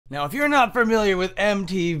Now, if you're not familiar with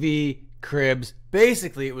MTV Cribs,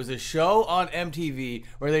 basically it was a show on MTV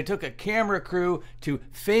where they took a camera crew to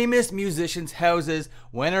famous musicians' houses,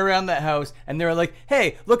 went around the house, and they were like,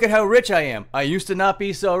 hey, look at how rich I am. I used to not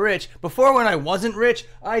be so rich. Before, when I wasn't rich,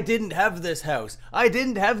 I didn't have this house. I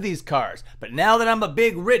didn't have these cars. But now that I'm a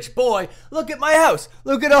big rich boy, look at my house.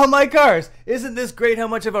 Look at all my cars. Isn't this great how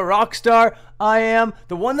much of a rock star I am?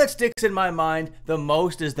 The one that sticks in my mind the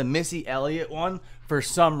most is the Missy Elliott one, for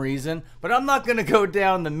some reason, but I'm not gonna go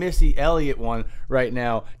down the Missy Elliott one right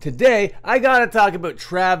now. Today, I gotta talk about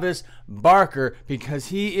Travis Barker because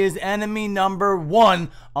he is enemy number one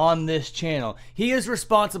on this channel. He is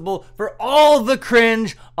responsible for all the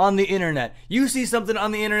cringe on the internet. You see something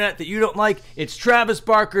on the internet that you don't like, it's Travis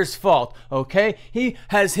Barker's fault, okay? He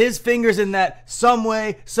has his fingers in that some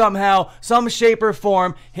way, somehow, some shape or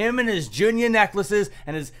form. Him and his Junya necklaces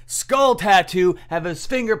and his skull tattoo have his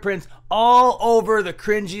fingerprints all over the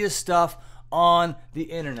cringiest stuff on the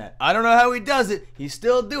internet. I don't know how he does it. He's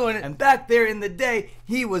still doing it. And back there in the day,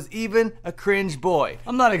 he was even a cringe boy.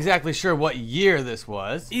 I'm not exactly sure what year this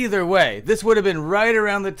was. Either way, this would have been right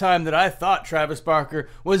around the time that I thought Travis Barker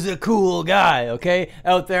was a cool guy, okay?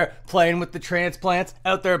 Out there playing with the transplants,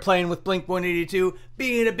 out there playing with Blink-182,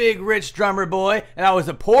 being a big rich drummer boy, and I was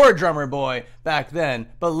a poor drummer boy back then.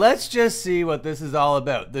 But let's just see what this is all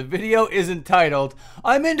about. The video is entitled,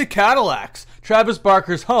 I'm into Cadillacs, Travis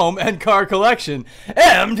Barker's home and car collection,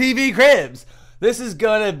 MTV Cribs. This is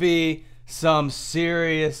gonna be some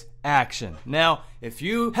serious action. Now, if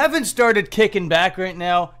you haven't started kicking back right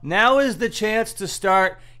now, now is the chance to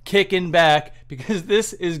start kicking back because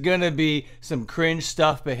this is gonna be some cringe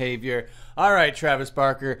stuff behavior. All right, Travis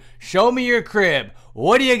Barker, show me your crib.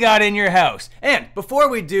 What do you got in your house? And before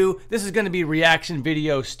we do, this is going to be reaction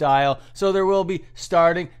video style, so there will be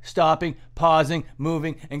starting, stopping, pausing,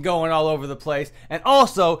 moving, and going all over the place. And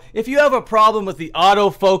also, if you have a problem with the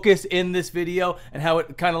autofocus in this video and how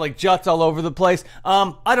it kind of like juts all over the place,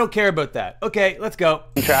 I don't care about that. Okay, let's go.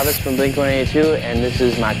 I'm Travis from Blink-182, and this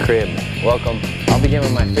is my crib. Welcome. I'll begin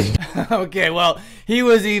with my fish. Okay, well, he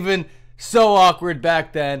was even so awkward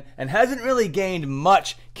back then and hasn't really gained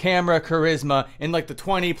much camera charisma in like the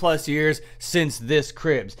 20 plus years since this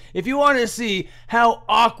Cribs. If you want to see how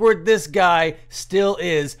awkward this guy still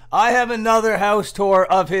is, I have another house tour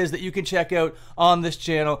of his that you can check out on this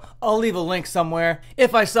channel. I'll leave a link somewhere.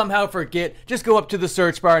 If I somehow forget, just go up to the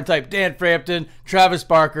search bar and type Dan Frampton, Travis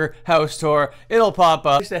Barker, house tour. It'll pop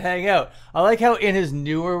up. To hang out. I like how in his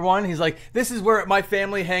newer one, he's like, this is where my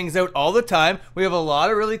family hangs out all the time. We have a lot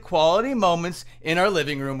of really quality moments in our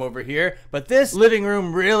living room over here, but this living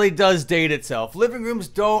room really does date itself. Living rooms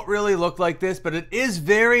don't really look like this, but it is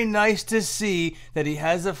very nice to see that he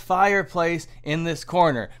has a fireplace in this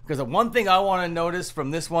corner. Because the one thing I want to notice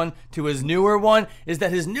from this one to his newer one is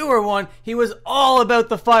that his newer one, he was all about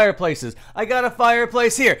the fireplaces. I got a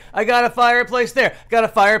fireplace here. I got a fireplace there. Got a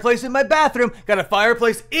fireplace in my bathroom. Got a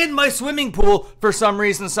fireplace in my swimming pool for some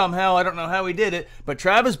reason, somehow. I don't know how he did it. But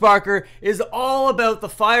Travis Barker is all about the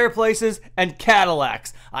fireplaces and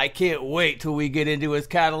Cadillacs. I can't wait till we get into his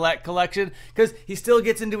Cadillac collection, because he still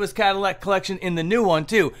gets into his Cadillac collection in the new one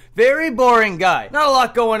too. Very boring guy. Not a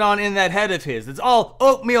lot going on in that head of his. It's all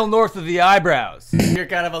oatmeal north of the eyebrows. You're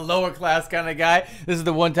kind of a lower class kind of guy. This is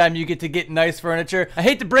the one time you get to get nice furniture. I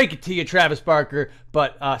hate to break it to you, Travis Barker,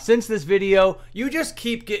 but since this video, you just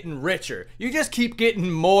keep getting richer. You just keep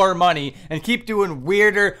getting more money and keep doing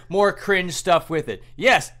weirder, more cringe stuff with it.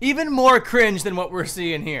 Yes, even more cringe than what we're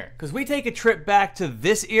seeing here. Because we take a trip back to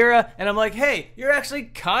this era, and I'm like, hey, you're actually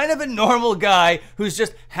kind of a normal guy who's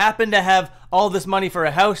just happened to have all this money for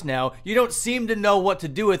a house now. You don't seem to know what to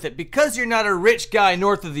do with it. Because you're not a rich guy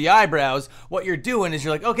north of the eyebrows, what you're doing is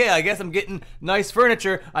you're like, okay, I guess I'm getting nice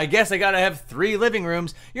furniture. I guess I gotta have 3 living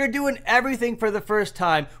rooms. You're doing everything for the first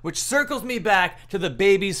time, which circles me back to the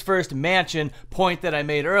baby's first mansion point that I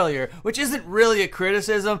made earlier, which isn't really a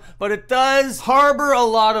criticism, but it does harbor a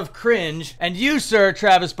lot of cringe. And you, sir,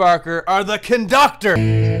 Travis Barker, are the conductor.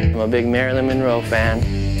 I'm a big Marilyn Monroe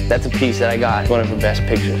fan. That's a piece that I got. One of her best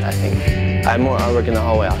pictures, I think. I have more artwork in the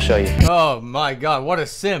hallway. I'll show you. Oh my God, what a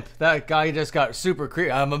simp! That guy just got super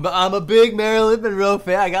creepy. I'm a big Marilyn Monroe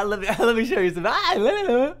fan. Let me show you some.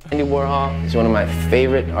 Andy Warhol is one of my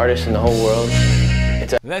favorite artists in the whole world.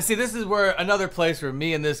 See, this is where another place where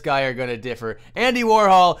me and this guy are gonna differ. Andy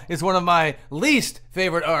Warhol is one of my least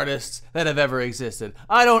favorite artists that have ever existed.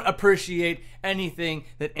 I don't appreciate anything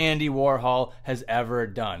that Andy Warhol has ever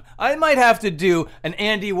done. I might have to do an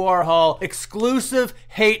Andy Warhol exclusive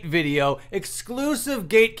hate video, exclusive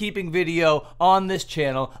gatekeeping video on this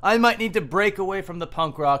channel. I might need to break away from the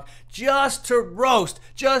punk rock just to roast,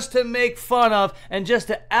 just to make fun of, and just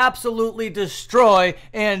to absolutely destroy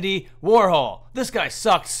Andy Warhol. This guy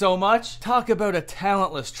sucked so much. Talk about a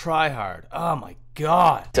talentless tryhard. Oh my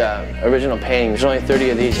God. Original painting. There's only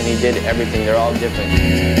 30 of these and he did everything. They're all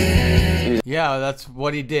different. Yeah, that's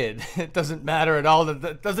what he did. It doesn't matter at all.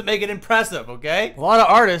 That doesn't make it impressive, okay? A lot of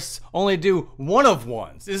artists only do one of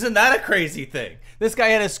ones. Isn't that a crazy thing? This guy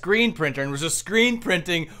had a screen printer and was just screen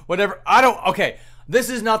printing whatever. Okay, this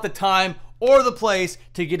is not the time or the place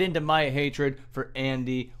to get into my hatred for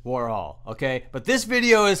Andy Warhol, okay? But this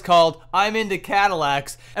video is called I'm Into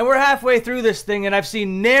Cadillacs, and we're halfway through this thing and I've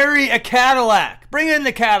seen nary a Cadillac. Bring in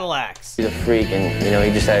the Cadillacs. He's a freak and, you know,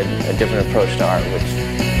 he just had a different approach to art,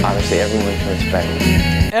 which obviously everyone can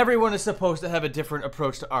respect. Everyone is supposed to have a different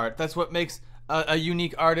approach to art. That's what makes a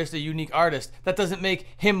unique artist a unique artist. That doesn't make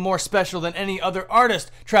him more special than any other artist,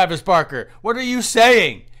 Travis Barker. What are you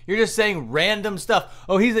saying? You're just saying random stuff.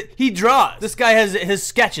 Oh, he draws. This guy has his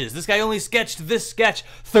sketches. This guy only sketched this sketch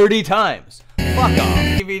 30 times. Fuck off.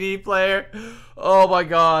 DVD player. Oh my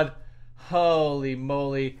God. Holy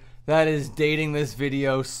moly. That is dating this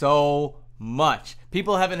video so much.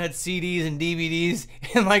 People haven't had CDs and DVDs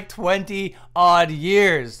in like 20 odd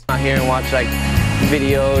years. Out here and watch like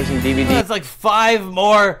videos and DVDs. That's like 5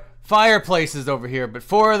 more fireplaces over here, but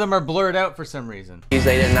 4 of them are blurred out for some reason. He's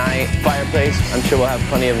late at night, fireplace. I'm sure we'll have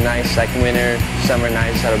plenty of nights, like winter, summer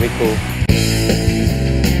nights. That'll be cool.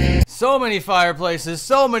 So many fireplaces,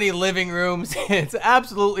 so many living rooms. It's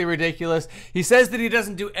absolutely ridiculous. He says that he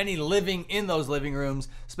doesn't do any living in those living rooms,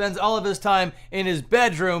 spends all of his time in his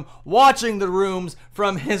bedroom watching the rooms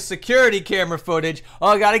from his security camera footage. Oh,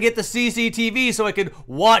 I gotta get the CCTV so I could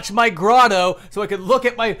watch my grotto, so I could look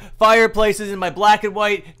at my fireplaces and my black and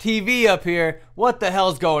white TV up here. What the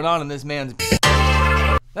hell's going on in this man's...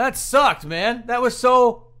 That sucked, man. That was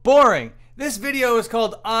so boring. This video is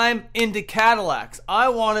called I'm Into Cadillacs. I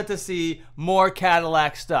wanted to see more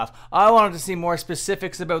Cadillac stuff. I wanted to see more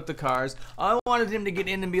specifics about the cars. I wanted him to get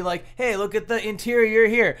in and be like, hey, look at the interior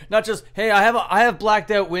here. Not just, hey, I have blacked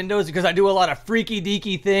out windows because I do a lot of freaky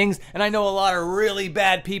deaky things and I know a lot of really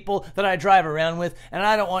bad people that I drive around with and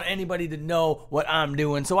I don't want anybody to know what I'm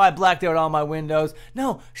doing, so I blacked out all my windows.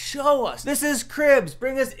 No, show us. This is Cribs.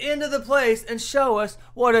 Bring us into the place and show us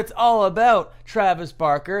what it's all about, Travis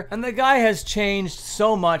Barker. And the guy has changed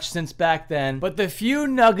so much since back then, but the few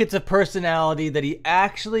nuggets of personality that he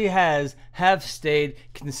actually has have stayed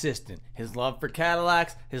consistent. His love for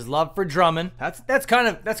Cadillacs, his love for drumming, that's kind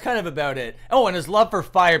of about it. Oh, and his love for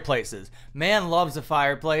fireplaces. Man loves a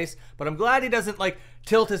fireplace, but I'm glad he doesn't like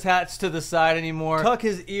tilt his hats to the side anymore, tuck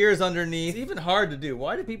his ears underneath. It's even hard to do.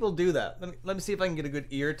 Why do people do that? Let me see if I can get a good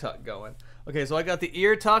ear tuck going. Okay, so I got the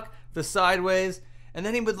ear tuck, the sideways, and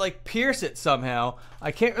then he would like pierce it somehow.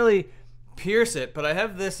 I can't really pierce it, but I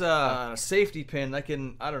have this safety pin. I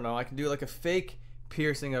can do like a fake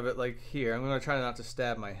piercing of it like here. I'm gonna try not to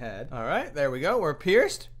stab my head. All right, there we go. We're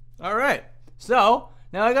pierced. All right, so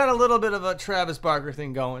now I got a little bit of a Travis Barker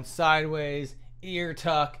thing going. Sideways, ear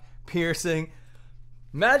tuck, piercing.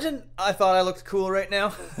 Imagine I thought I looked cool right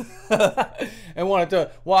now and wanted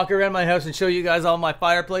to walk around my house and show you guys all my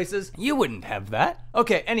fireplaces. You wouldn't have that.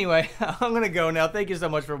 Okay, anyway, I'm gonna go now. Thank you so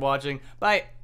much for watching. Bye.